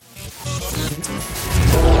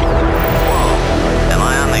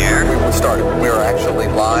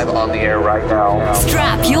live on the air right now.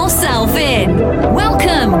 Strap yourself in.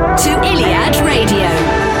 Welcome to Iliad Radio.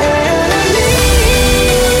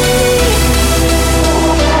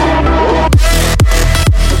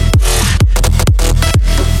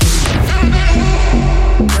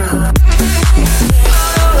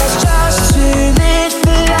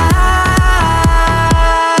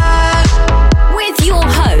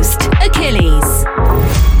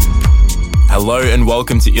 Hello and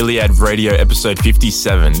welcome to Iliad Radio episode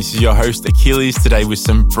 57. This is your host Achilles today with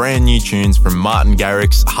some brand new tunes from Martin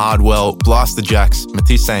Garrix, Hardwell, Blaster Jacks,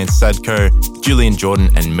 Matisse and Sadko, Julian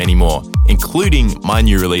Jordan and many more, including my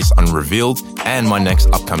new release Unrevealed and my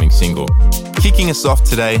next upcoming single. Kicking us off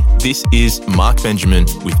today, this is Mark Benjamin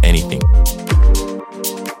with Anything.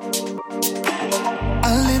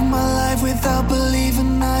 I live my life without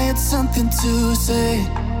believing I had something to say.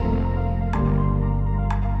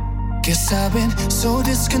 Guess I've been so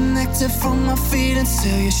disconnected from my feet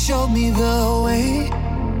until you showed me the way.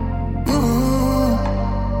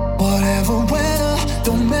 Whatever, weather,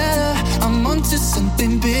 don't matter. I'm onto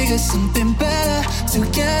something bigger, something better.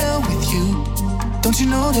 Together with you. Don't you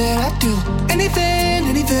know that I do anything,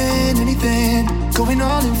 anything, anything. Going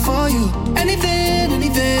all in for you. Anything,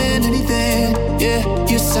 anything, anything. Yeah,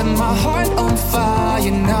 you set my heart on fire.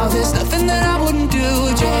 Now there's nothing that I wouldn't do.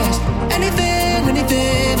 Just anything,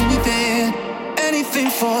 anything, anything. Anything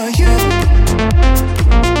for you.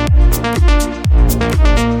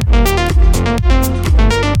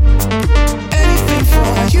 Anything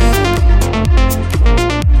for you.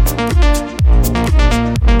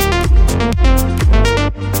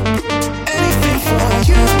 Anything for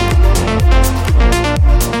you.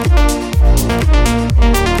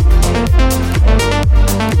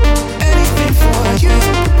 Anything for you.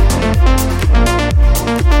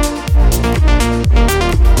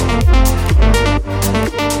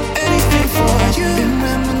 Anything for you. Been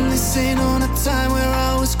reminiscing on a time where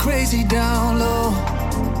I was crazy down low.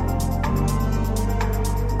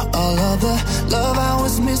 All of the love I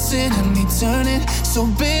was missing and me turning so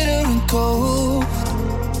bitter and cold.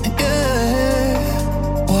 Yeah,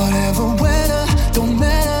 whatever, weather, don't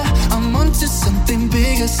matter. I'm onto something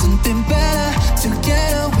bigger, something better.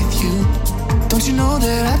 Together with you. Don't you know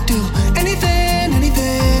that I do anything,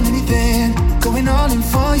 anything, anything. Going all in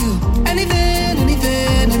for you. Anything,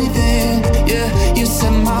 anything, anything. Yeah, you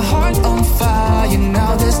set my heart on fire.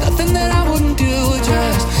 Now there's nothing that I wouldn't do.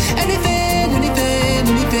 Just anything, anything,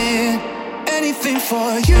 anything. Anything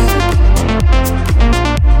for you.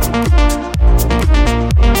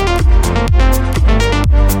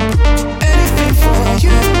 Anything for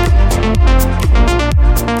you.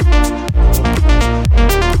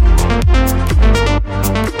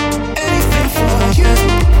 Anything for you.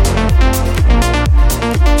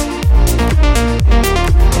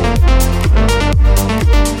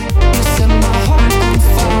 You set my heart on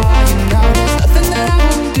fire. Now there's nothing that I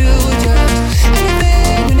wouldn't do. Just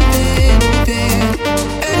anything, anything, anything.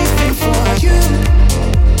 Anything for you.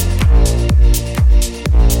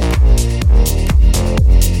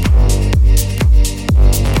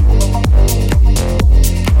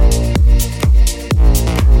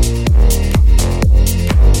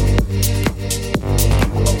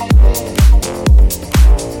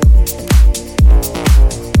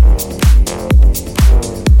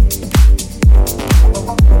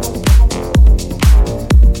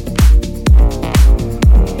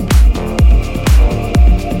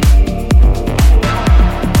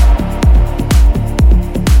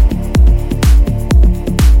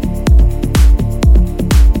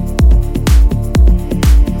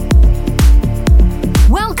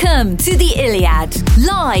 Welcome to the Iliad,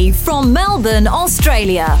 live from Melbourne,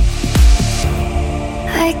 Australia.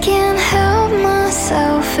 I can't help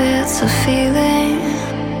myself, it's a feeling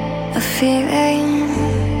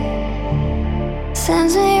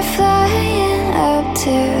sends me flying up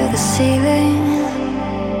to the ceiling,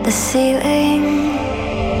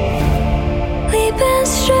 leaping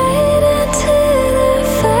straight into the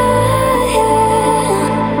fire.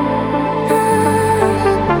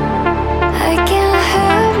 I can't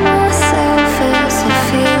help myself, it's a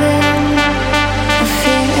feeling.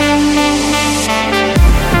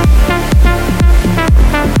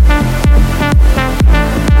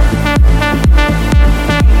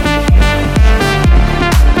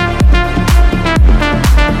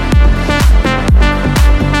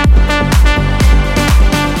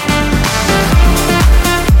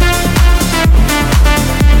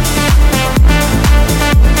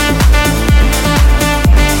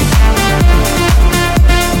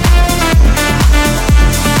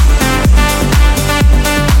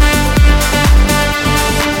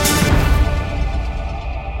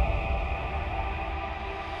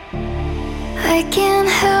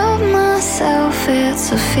 myself,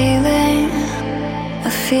 it's a feeling, a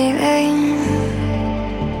feeling.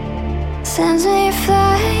 Sends me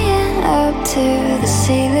flying up to the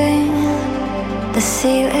ceiling, the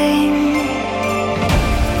ceiling.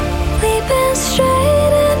 Leaping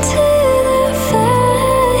straight into the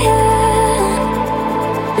fire.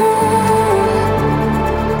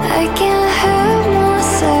 I can't help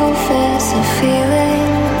myself, it's a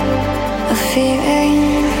feeling, a feeling.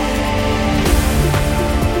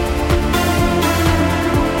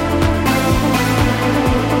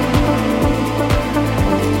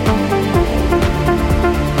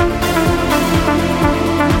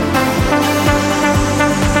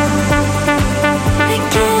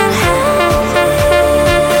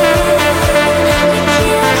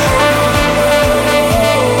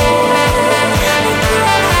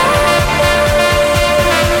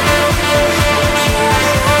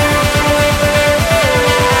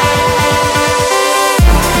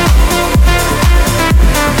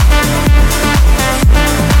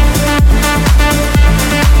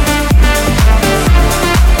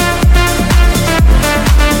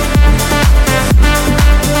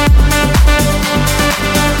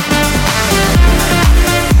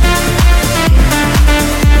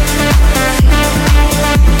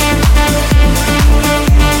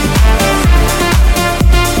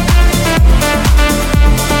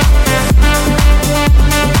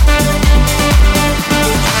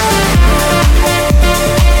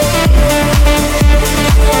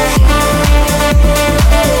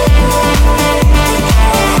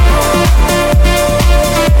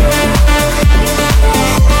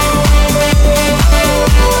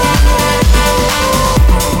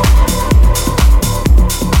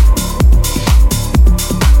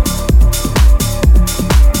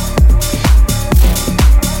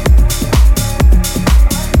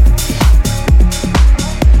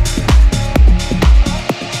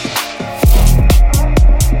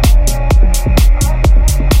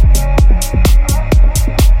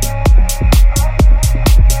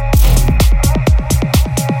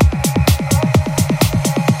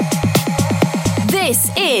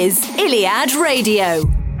 Iliad Radio.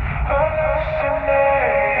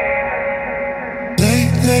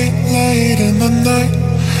 Late in the night,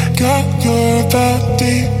 got your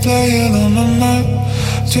body playing on my mind.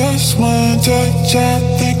 Just one touch, I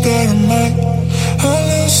think that I might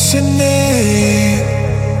hallucinate.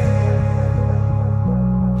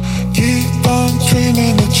 Keep on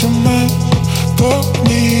dreaming that you might pull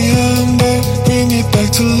me under, bring me back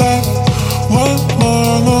to life. One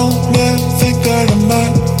more moment, think that I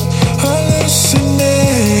might hallucinate.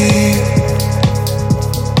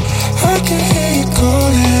 I can hear you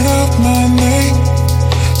calling out my name,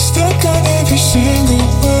 stuck on every single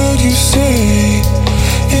word you say.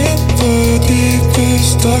 In the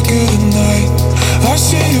deepest dark of the night, I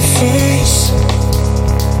see your face,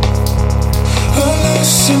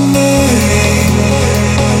 hallucinate.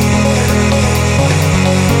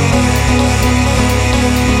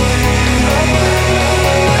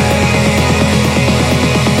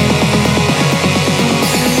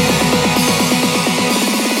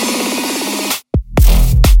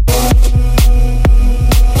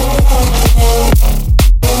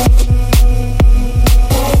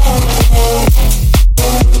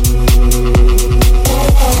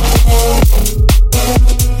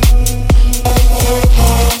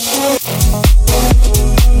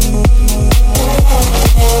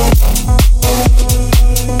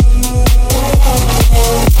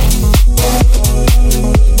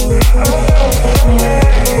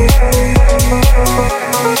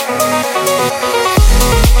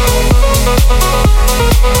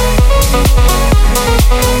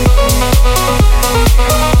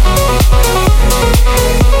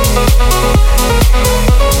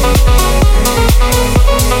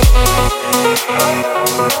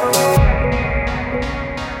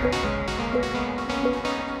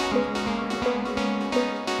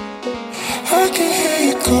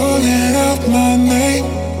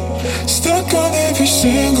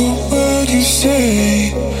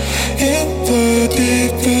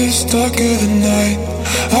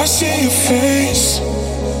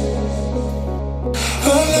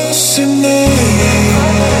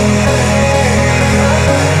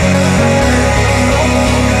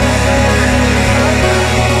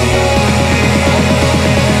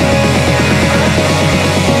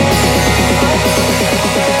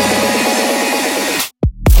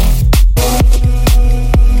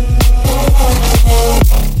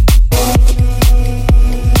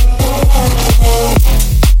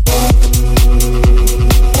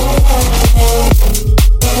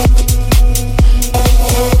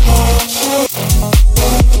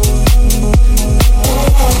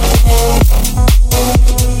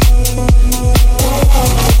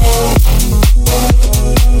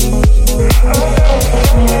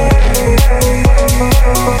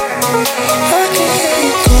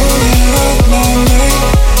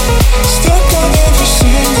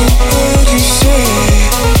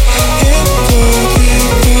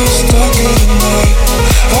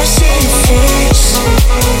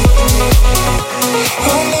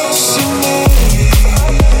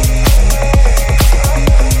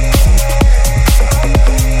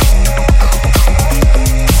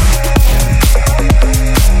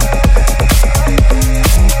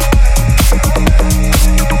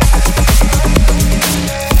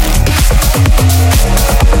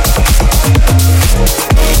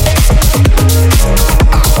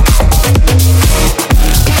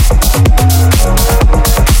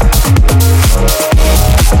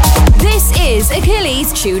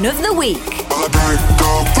 Tune of the Week.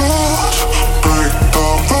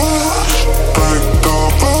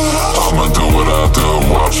 I'ma do what I do,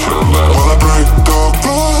 watch her laugh. While I break the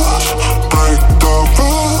rules, break the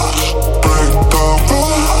rules, break the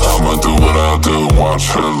rules. I'ma do what I do,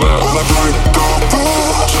 watch her laugh. While I break the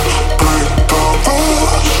rules, break the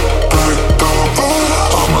rules, break the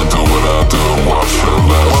rules. I'ma do what I do, watch her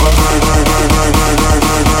laugh. While I break, break, break,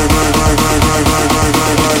 break, break, break, break, break, break, break, break, break, break,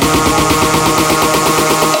 break, break, break.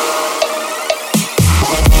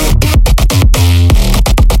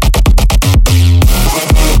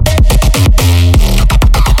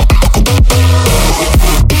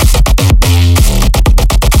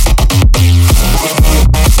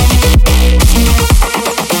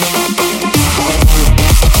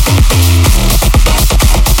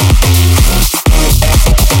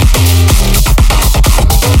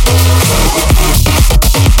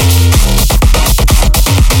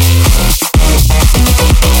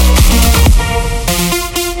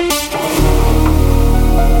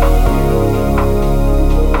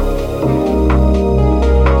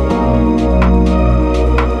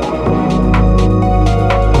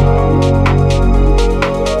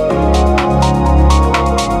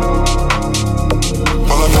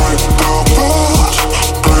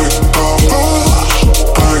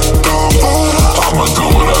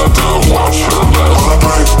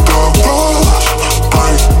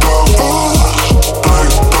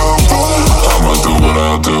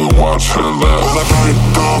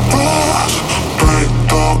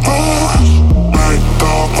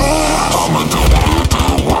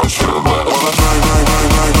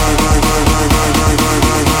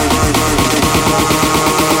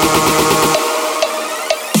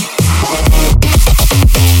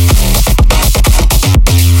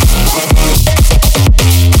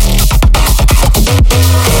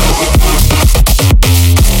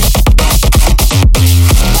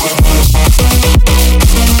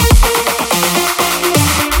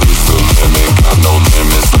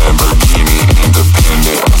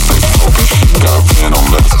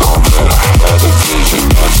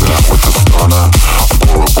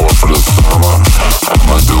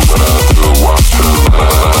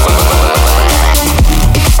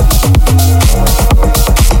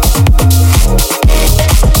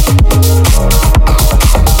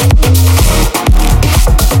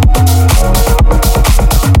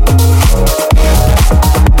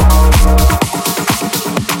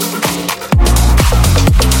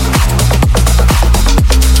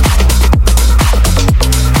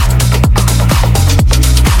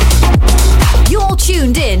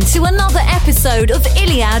 Of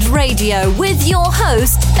Iliad Radio with your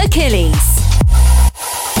host, Achilles.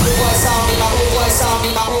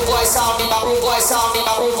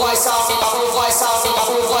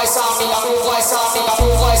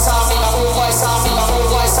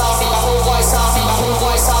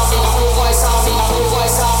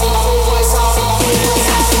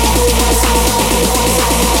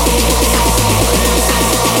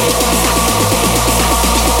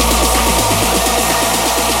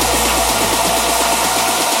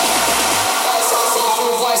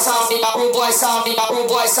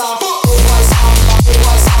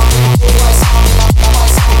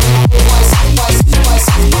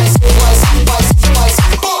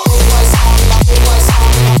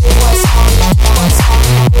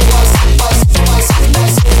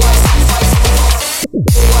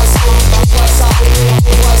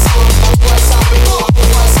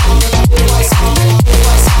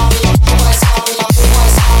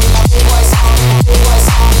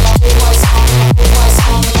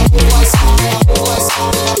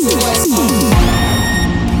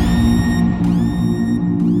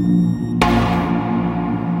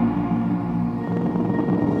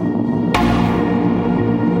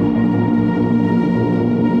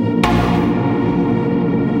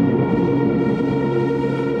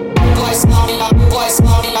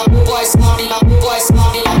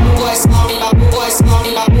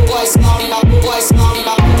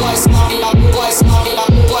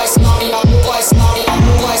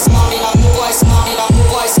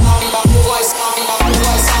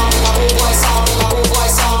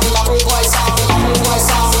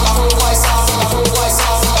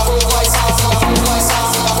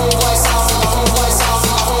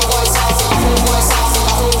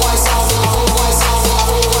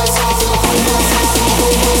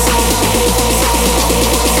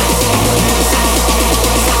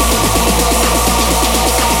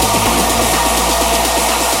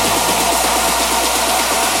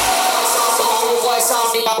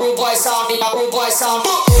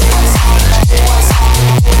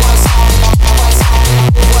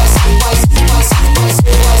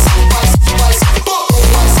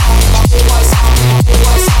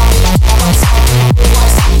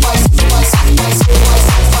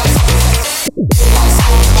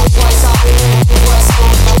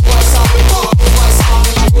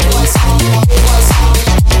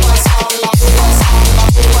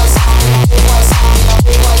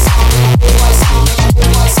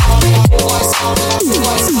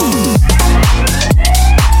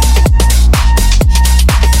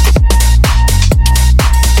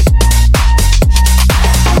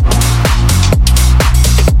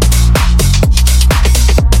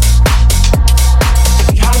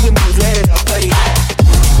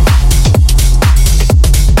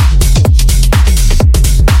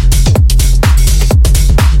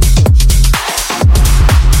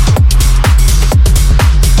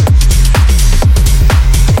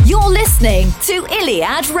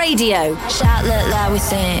 Iliad Radio. Shout let loud we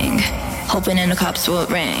sing, hoping in the cops will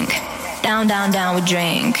ring. Down, down, down we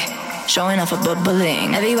drink, showing off a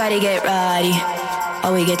bubbling. Everybody get ready,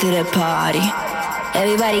 or we get to the party.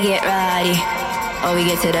 Everybody get ready, or we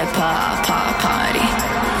get to the party.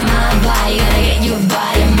 My body gonna get your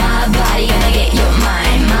body, my body gonna get your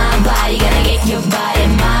mind. My body gonna get your body,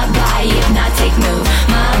 my body if not take move.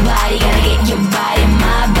 My body gonna get your body,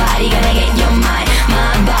 my body gonna get your mind.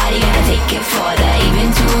 My body gonna take it further, even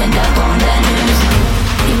to end up on the news.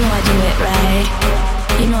 You know I do it right,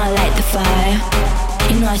 you know I light the fire,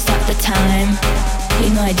 you know I stop the time, you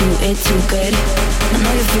know I do it too good. I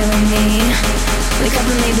know you're feeling me. Wake up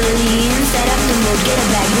and Maybelline, set up the mood, get a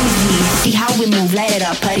bag, movie. See how we move, light it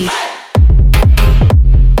up, buddy.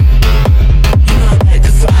 You know I light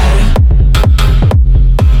the fire,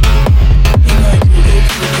 you know I do it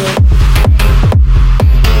too good.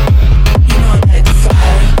 You know I light the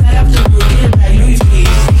fire,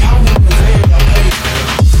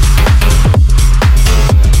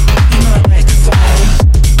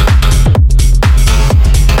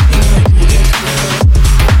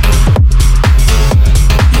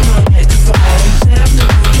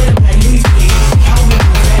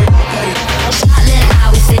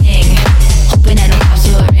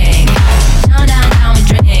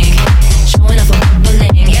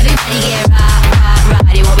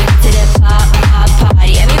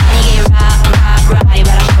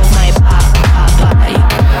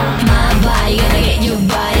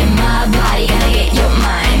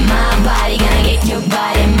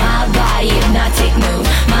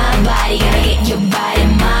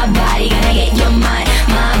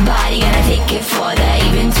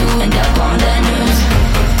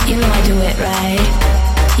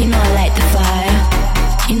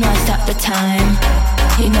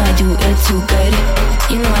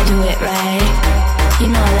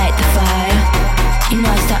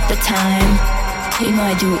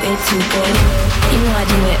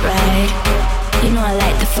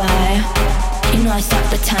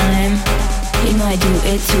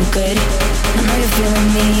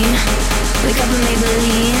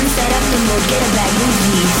 set up the mood, get a bag,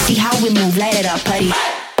 movie. See how we move, light it up, buddy.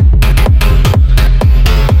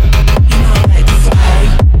 You know I light the fire, you know I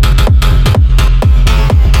do it too good.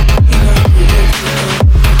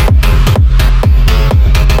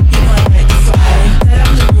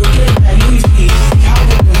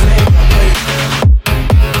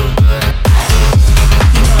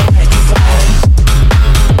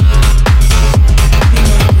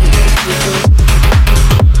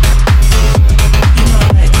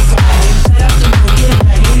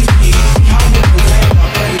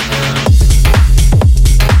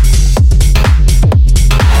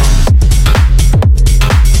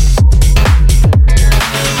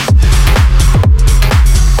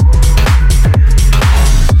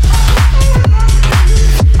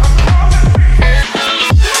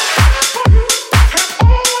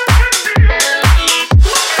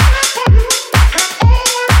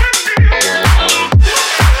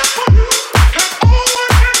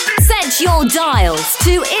 Dials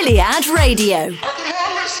to Iliad Radio.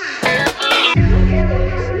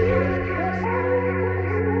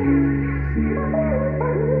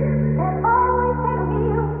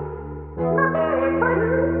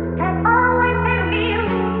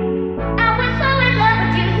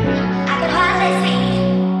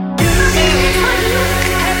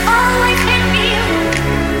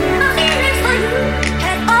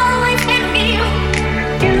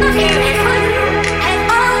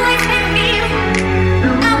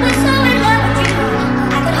 I was so in love with you.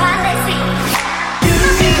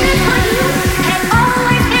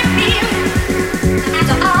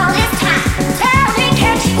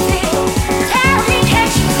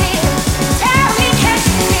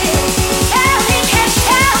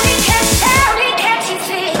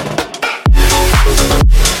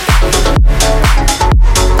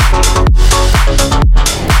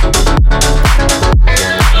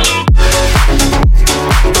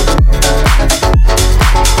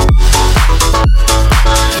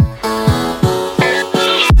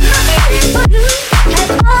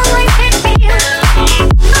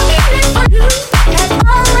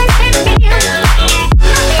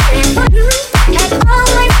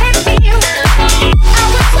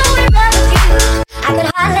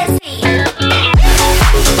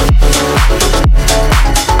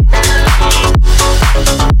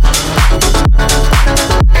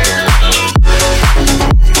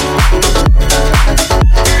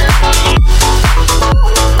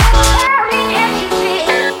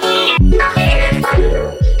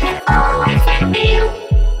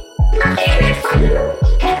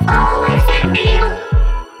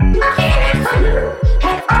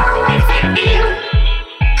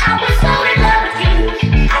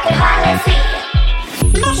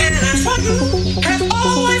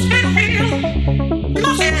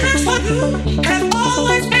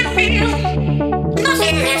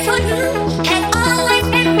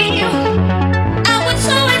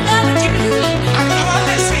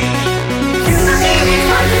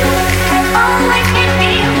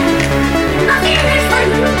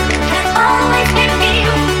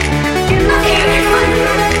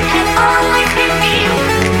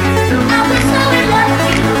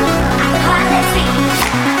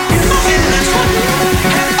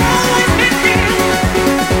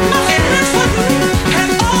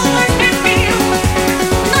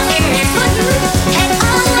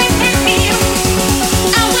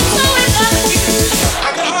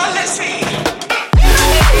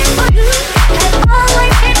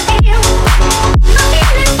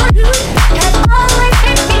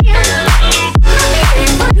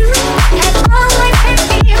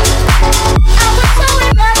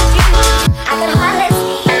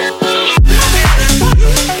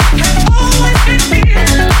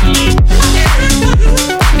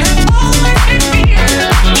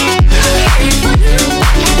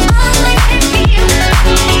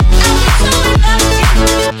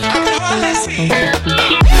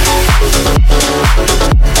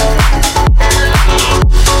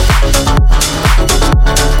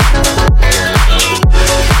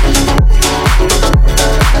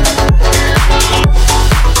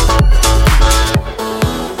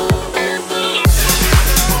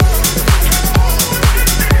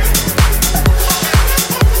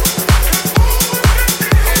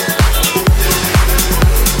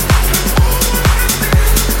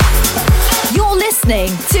 listening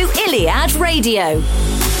to Iliad Radio.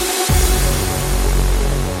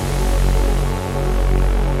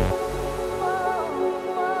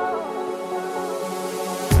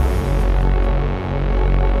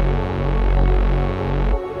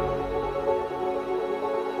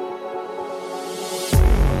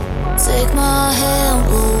 Take my hand,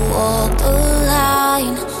 we'll walk the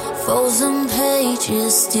line. Frozen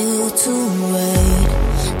pages still to read.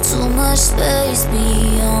 Too much space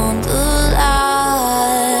beyond the line.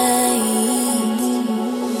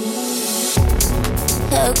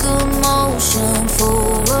 Had good motion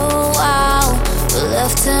for a while, but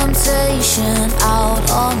left temptation out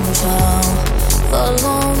on trial.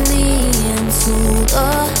 Follow me into the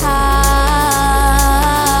high.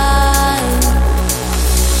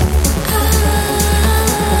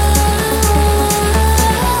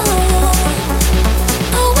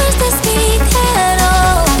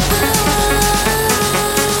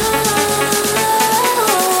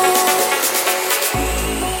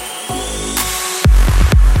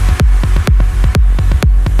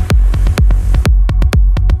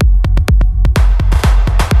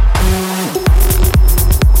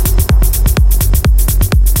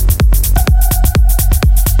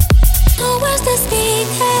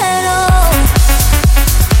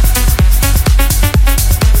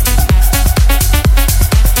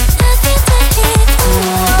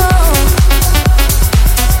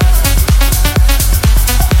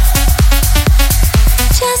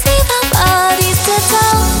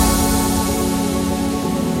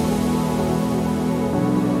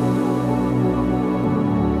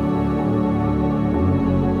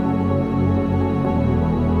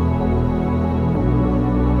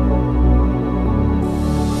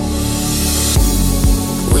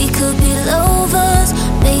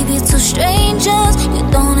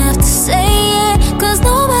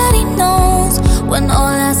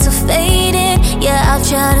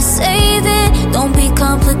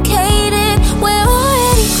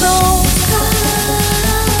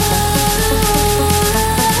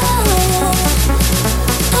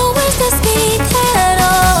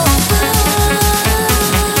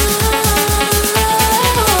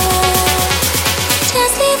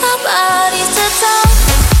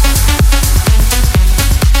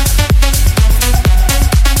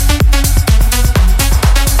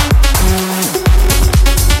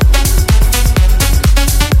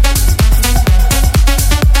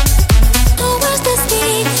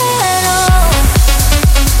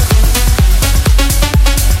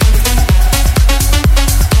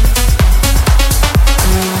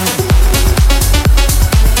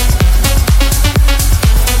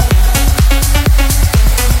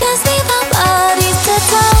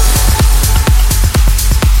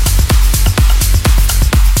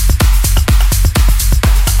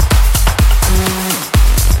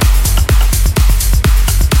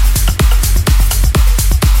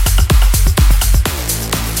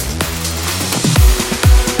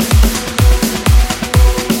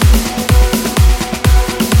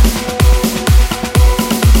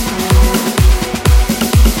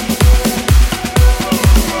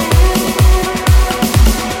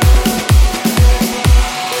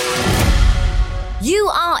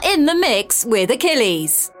 With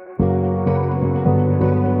Achilles.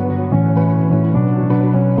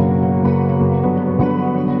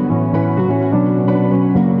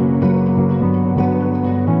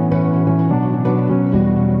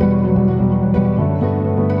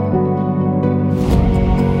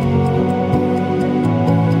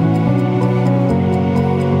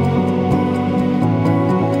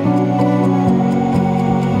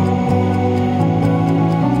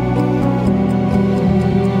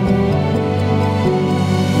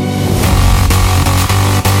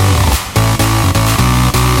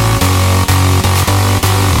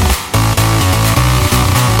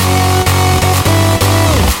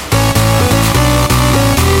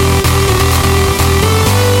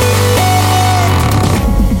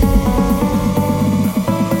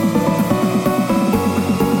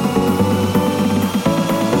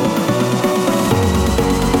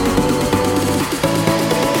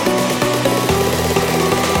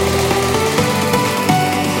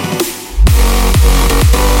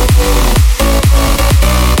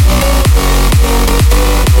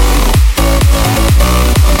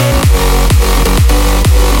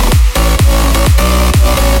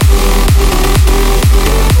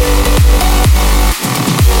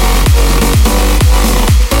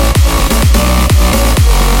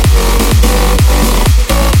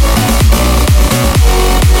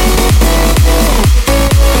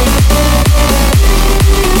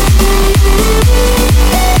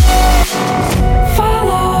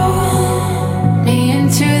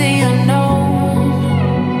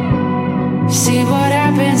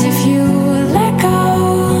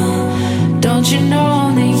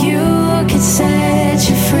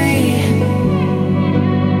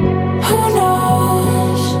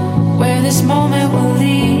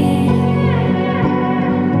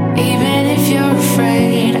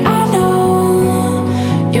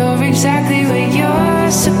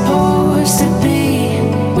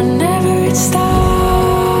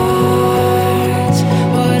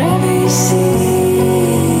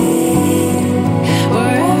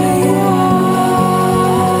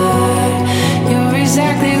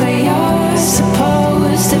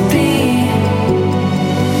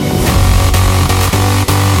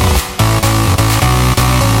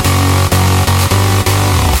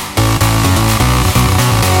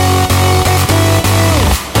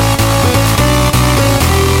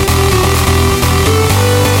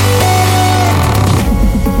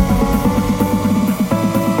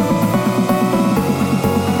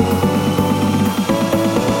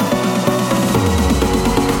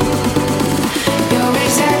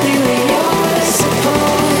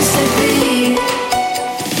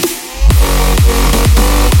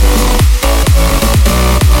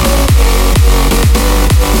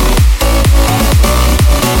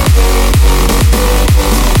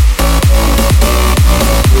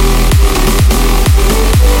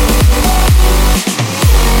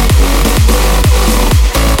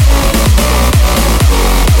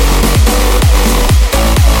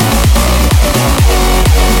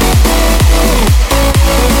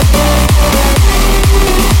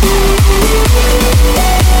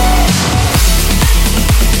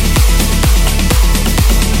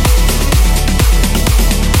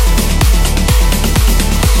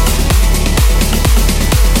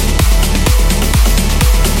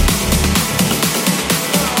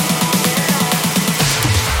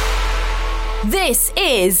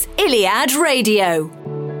 Iliad Radio.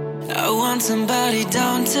 I want somebody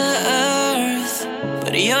down to earth,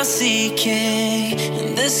 but you're seeking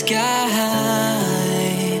in the sky.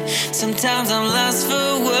 Sometimes I'm lost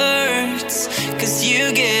for words, 'cause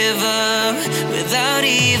you give up without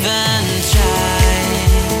even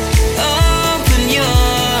trying. Open your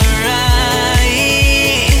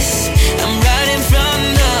eyes, I'm right in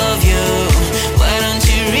front of you. Why don't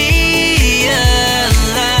you realize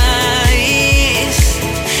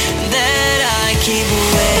that I keep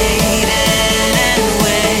waiting and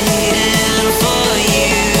waiting for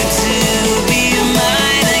you to be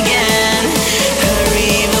mine again.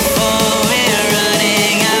 Hurry before we're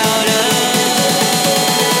running out of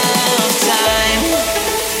time.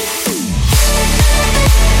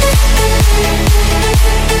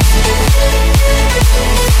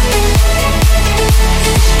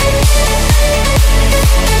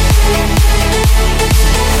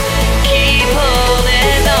 Keep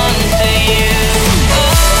holding on to you.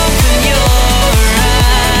 Open your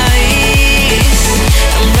eyes.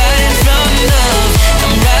 I'm right in front of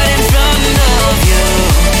you.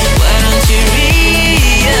 Why don't you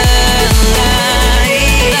realize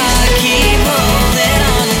I keep holding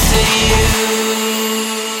on to you?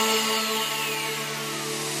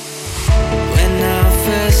 When I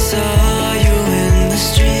first saw you in the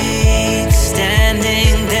street,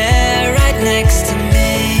 standing there right next to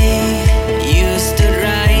me, you stood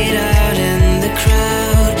right out in the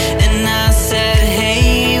crowd, and I said,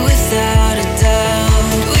 hey, without a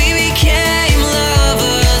doubt. We became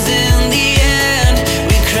lovers in the end.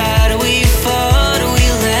 We cried, we fought, we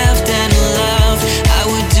laughed and loved. I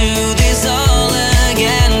would do this all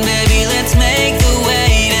again, baby, let's make the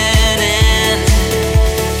waiting end.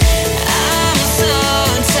 I'm so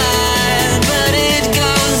tired, but it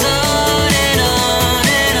goes on and on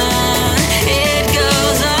and on. It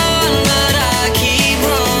goes on, but I keep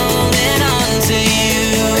holding on to you.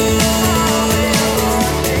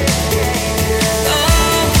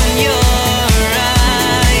 Open your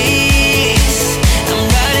eyes. I'm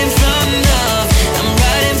right in front of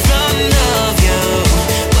you.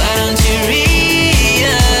 Why don't you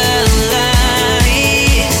realize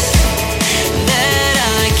that I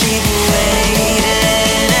keep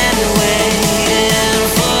waiting and waiting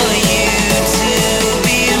for you to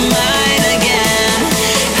be mine again.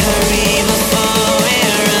 Hurry before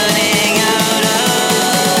we're running out of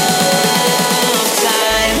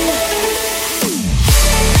time.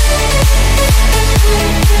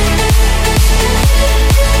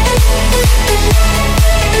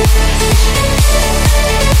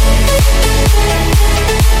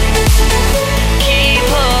 Keep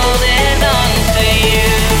holding on to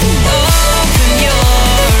you. Open your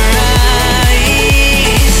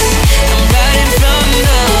eyes. I'm right in front of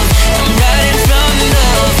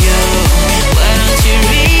you. Why don't you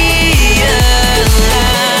realize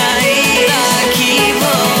I keep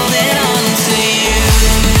holding on to you?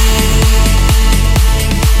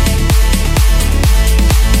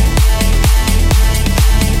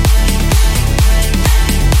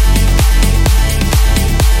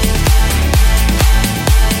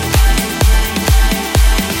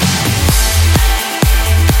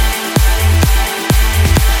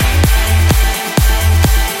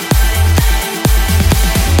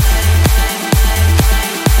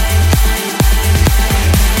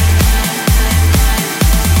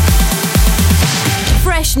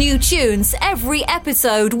 Fresh new tunes every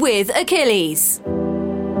episode with Achilles.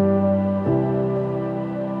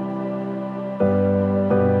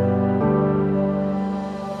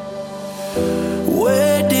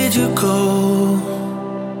 Where did you go?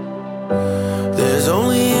 There's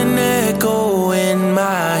only an echo in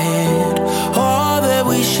my head. All that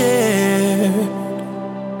we shared,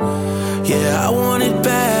 yeah, I want it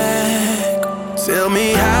back. Tell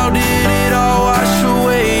me, how did it all wash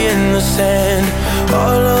away in the sand?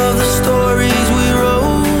 All of the stories we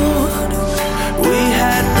wrote, we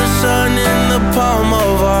had the sun in the palm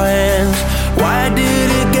of our hands. Why did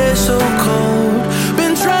it get so cold?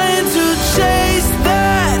 Been trying to chase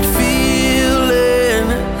that feeling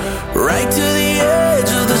right to the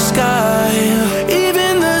edge of the sky.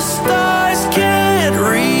 Even the stars can't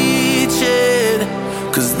reach it,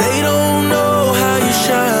 'cause they don't know how you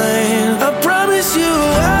shine. I promise you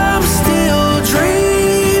I'm still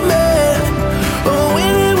dreaming of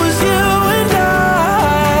when it was you and I,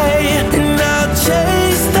 and I'll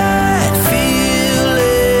chase that feeling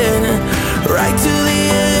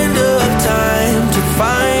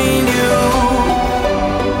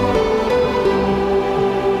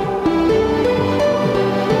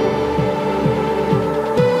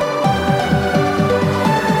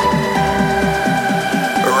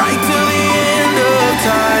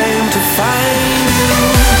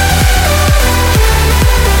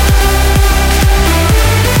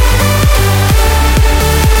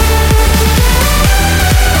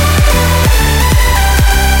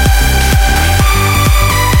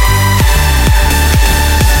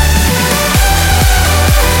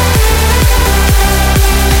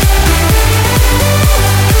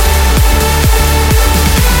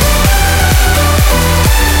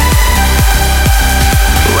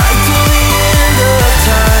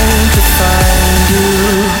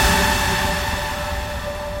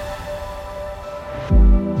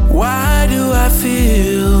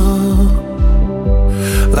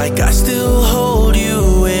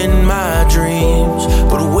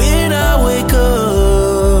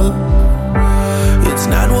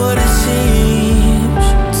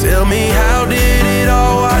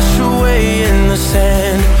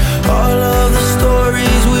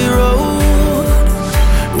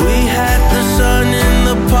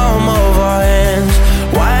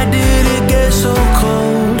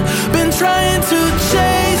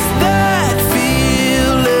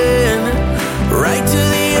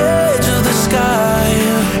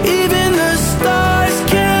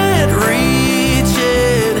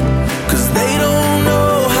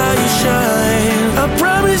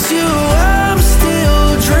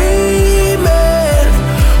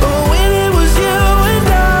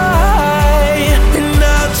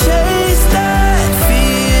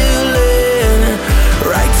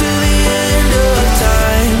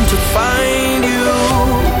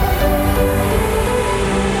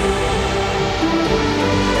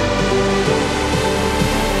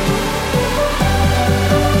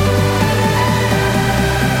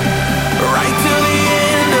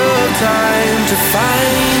to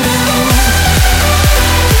find you.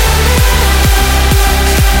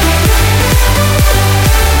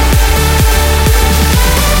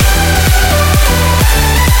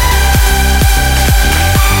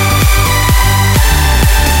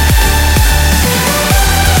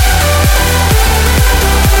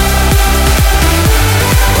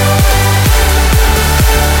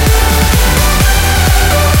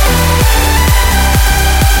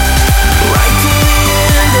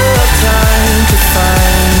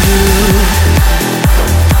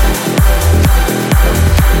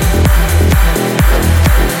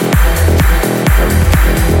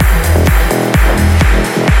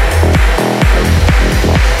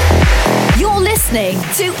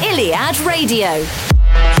 To Iliad Radio.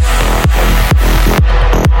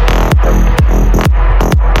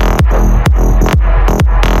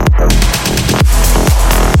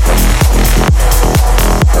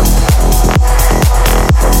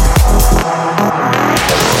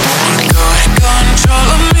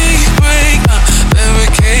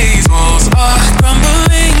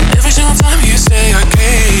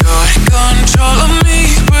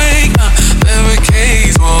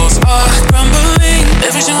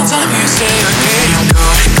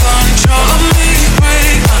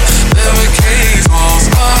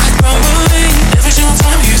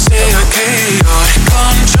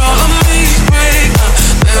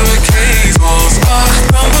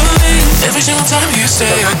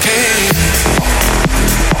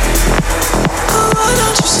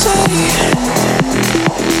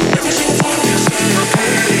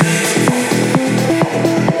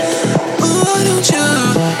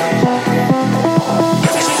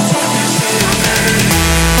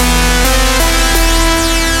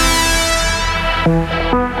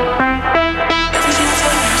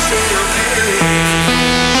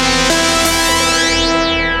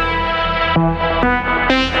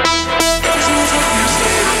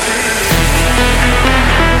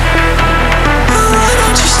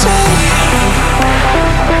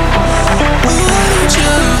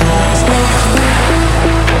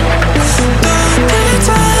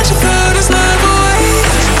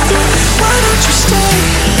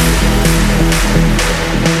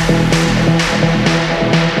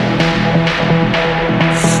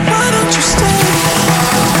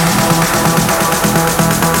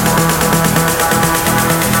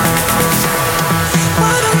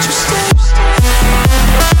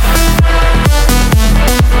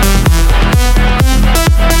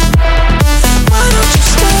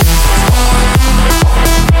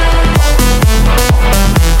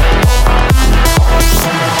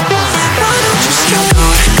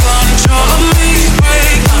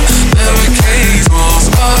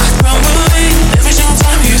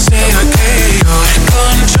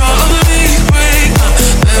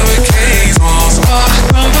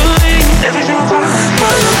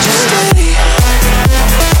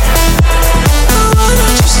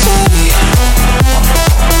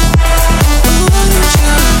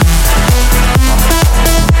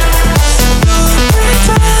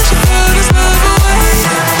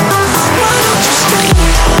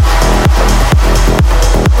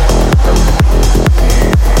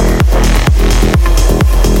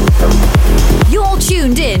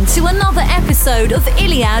 Of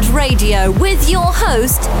Iliad Radio with your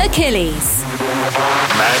host, Achilles.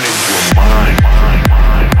 Manage your mind.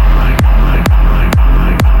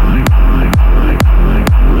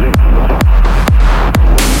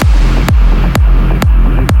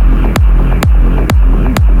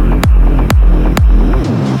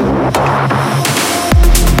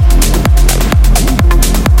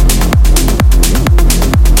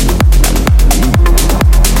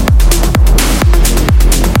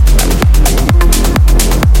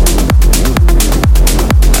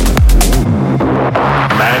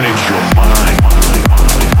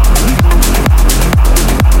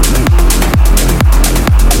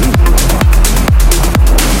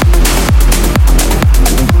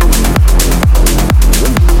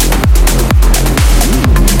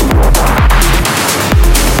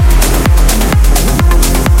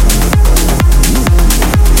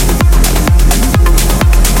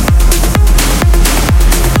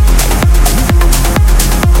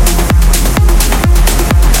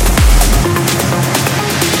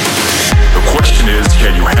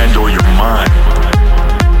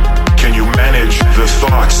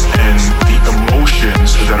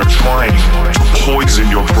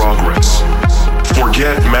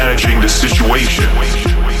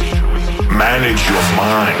 Manage your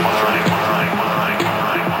mind.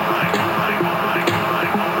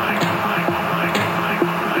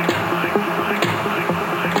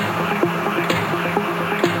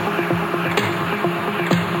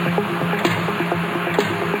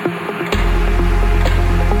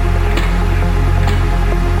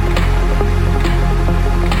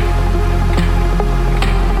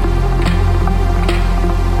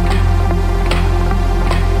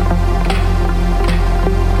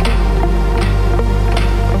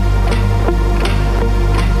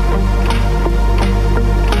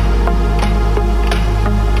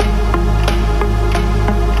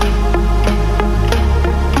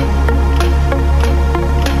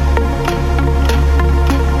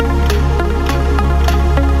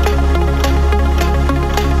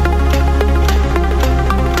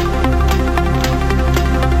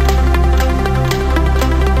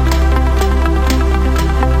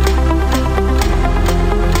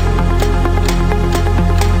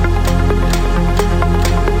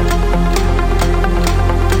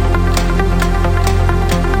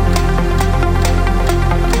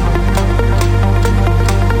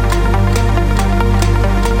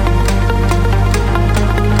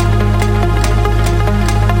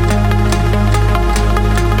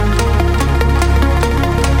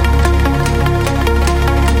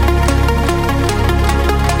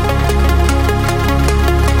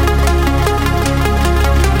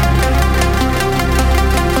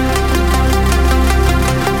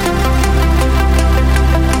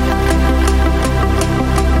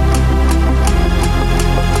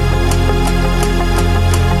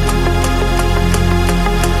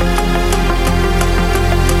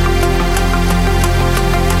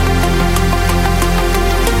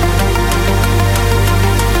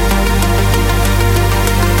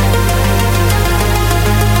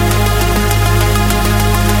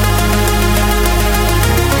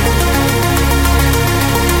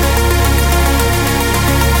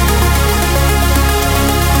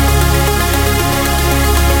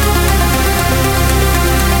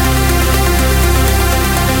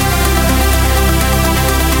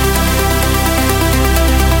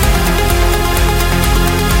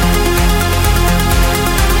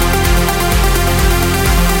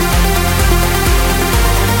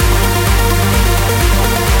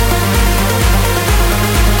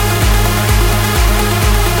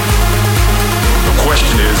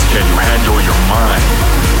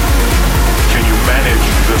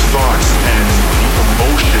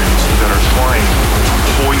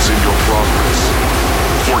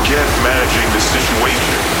 forget managing the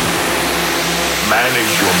situation.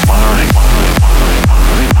 Manage your mind.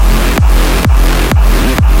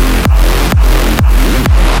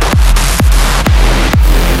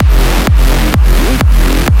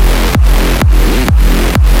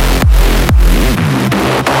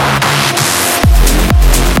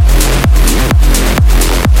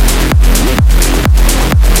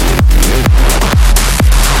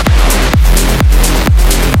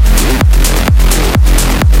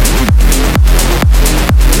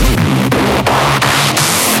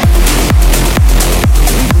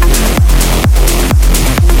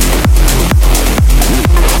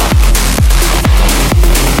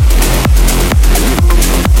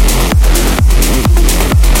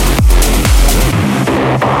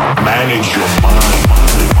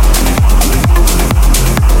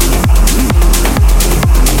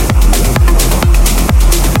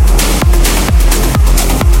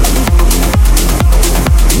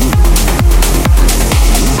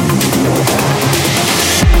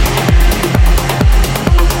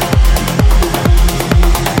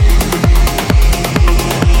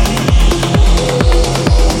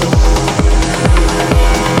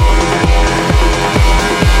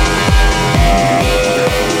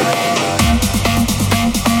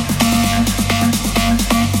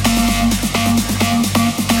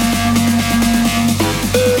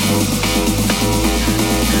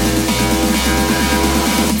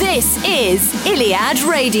 Iliad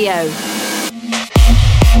Radio.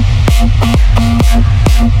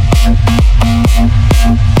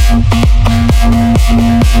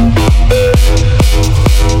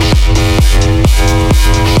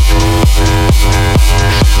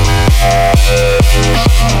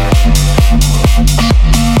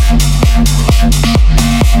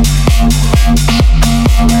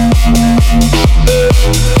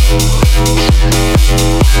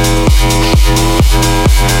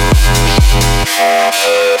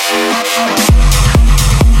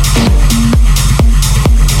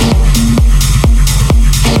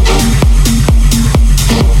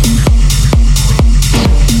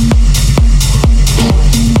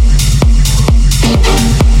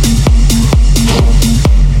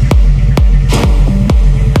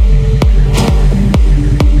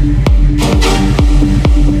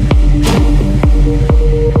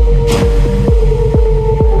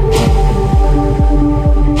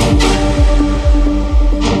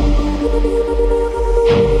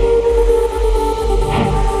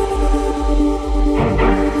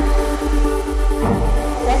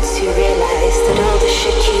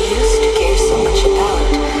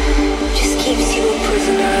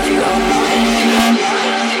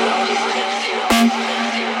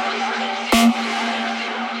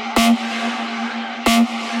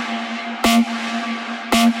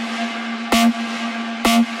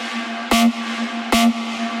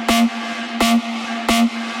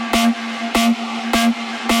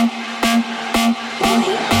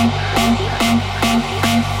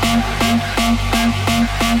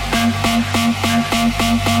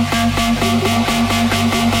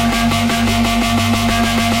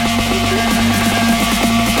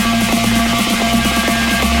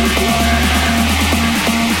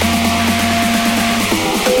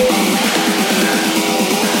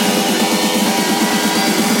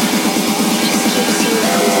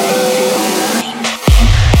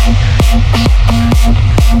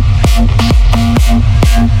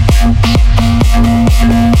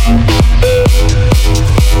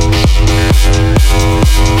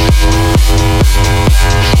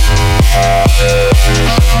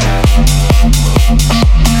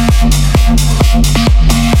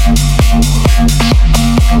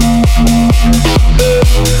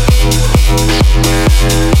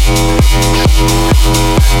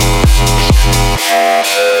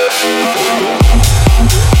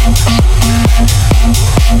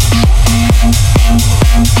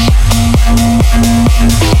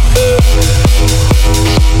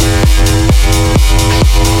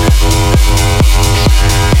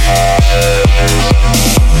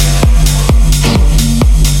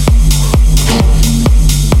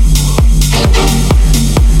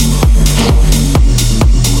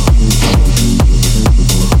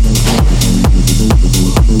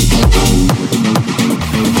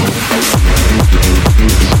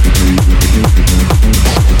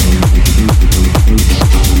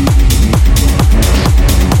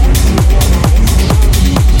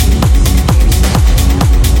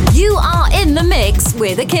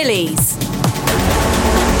 With Achilles.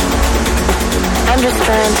 I'm just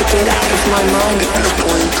trying to get out of my mind at this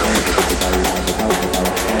point.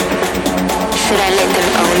 Should I let them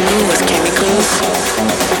own me with chemicals?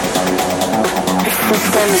 The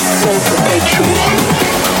system is so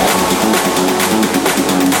perpetual.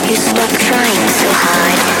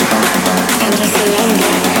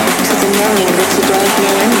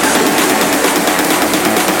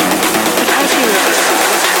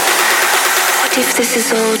 this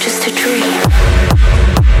is all just a dream?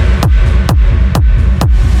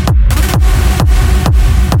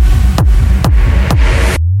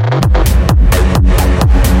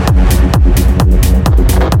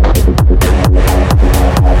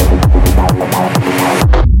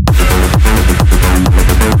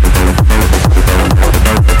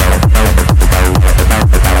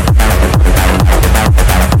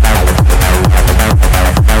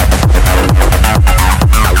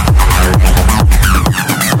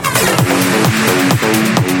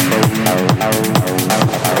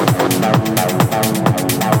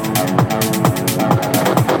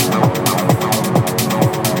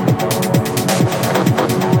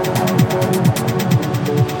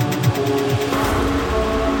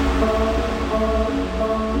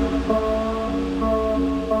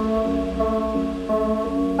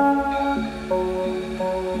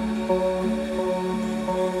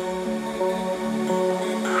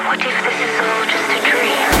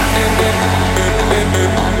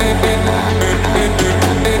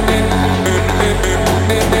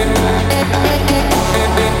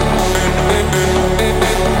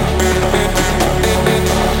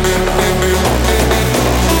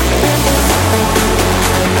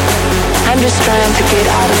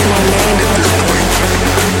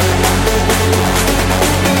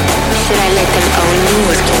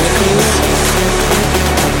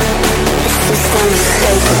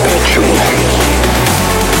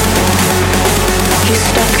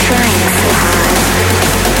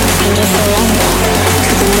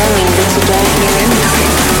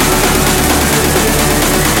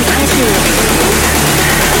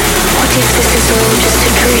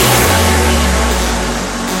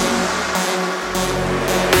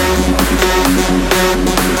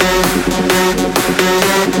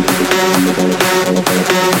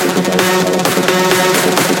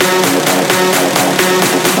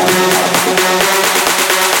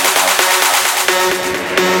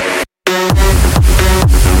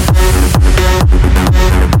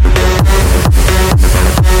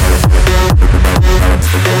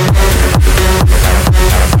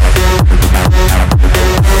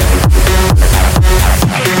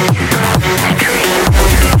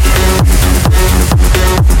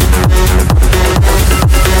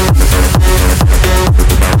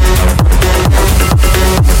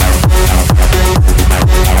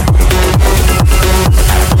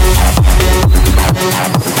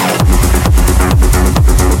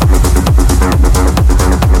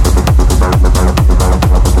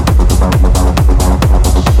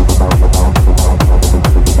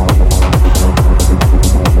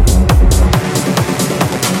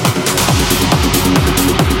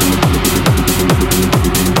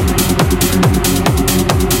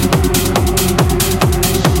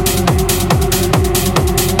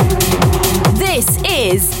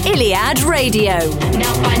 Iliad Radio.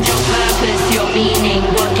 Now find your purpose, your meaning,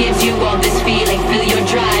 what gives you all this feeling. Feel your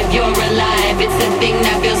drive, you're alive, it's the thing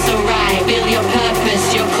that feels so right. Feel your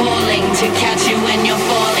purpose, your calling, to catch you when you're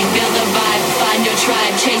falling. Feel the vibe, find your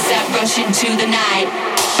tribe, chase that rush into the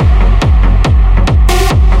night.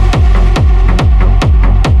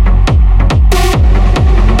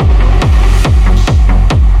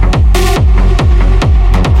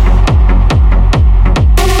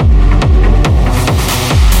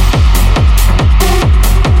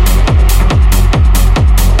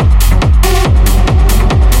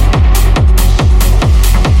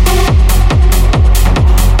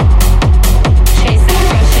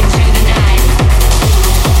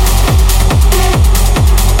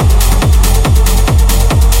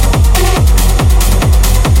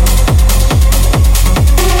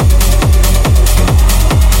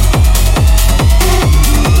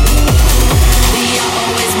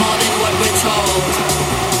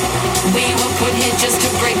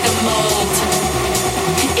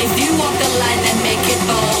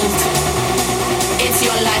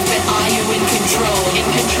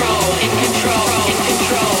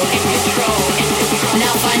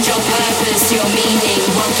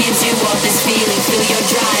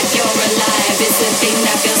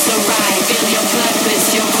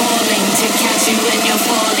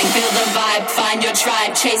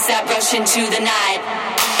 Chase that rush into the night. Chase that rush into the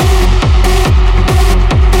night.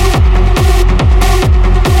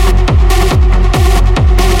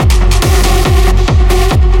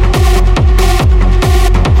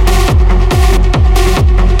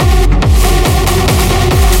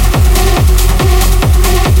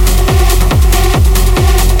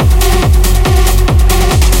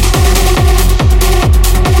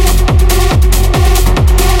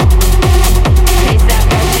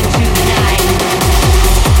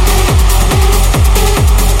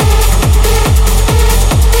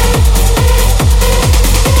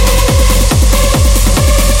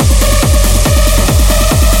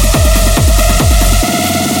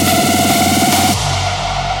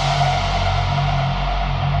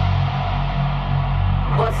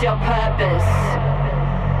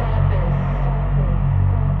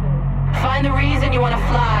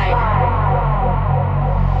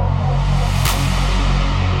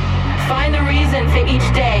 Find the reason for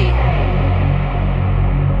each day.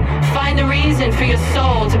 Find the reason for your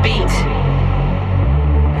soul to beat.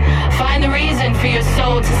 Find the reason for your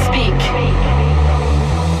soul to speak.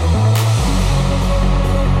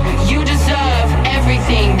 You deserve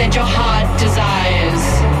everything that your heart desires.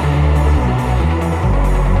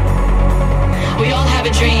 We all have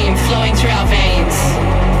a dream flowing through our veins.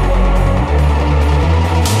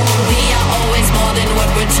 We are always more than what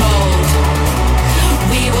we're told.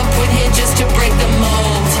 We were put here just to break the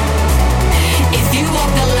mold. If you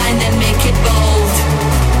walk the line, then make it bold.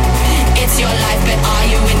 It's your life, but are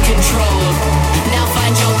you in control? Now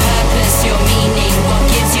find your purpose, your meaning. What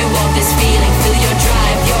gives you all this feeling? Feel your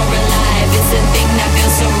drive, you're alive. It's the thing that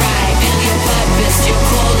feels so right. Feel your purpose, your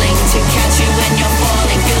calling to catch you when you're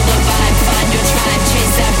falling. Feel the vibe, find your tribe.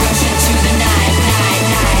 Chase that rush into the night. Night,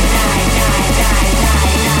 night, night, night, night, night,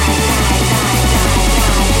 night, night,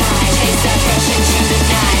 night, night. Chase that rush into the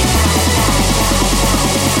night.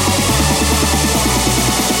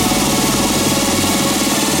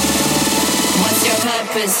 What's your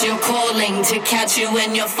purpose, your calling to catch you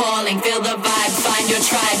when you're falling? Feel the vibe, find your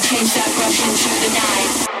tribe, change that rush into the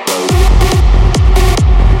night.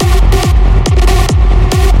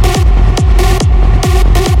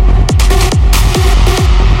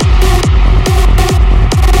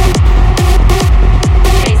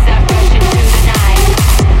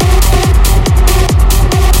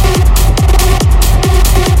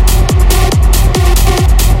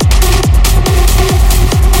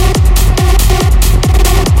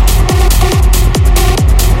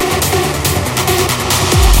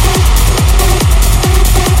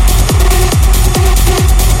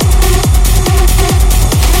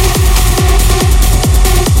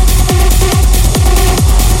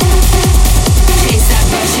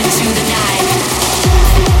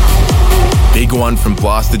 One from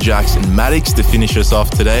Blaster Jacks and Maddox to finish us off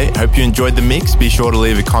today. Hope you enjoyed the mix. Be sure to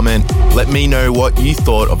leave a comment. Let me know what you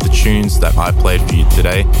thought of the tunes that I played for you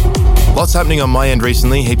today. Lots happening on my end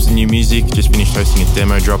recently. Heaps of new music. Just finished hosting a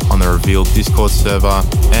demo drop on the Revealed Discord server.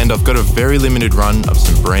 And I've got a very limited run of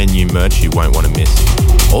some brand new merch you won't want to miss.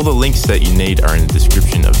 All the links that you need are in the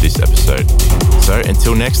description of this episode. So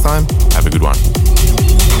until next time, have a good one.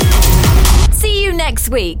 See you next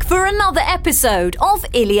week for another episode of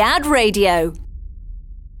Iliad Radio.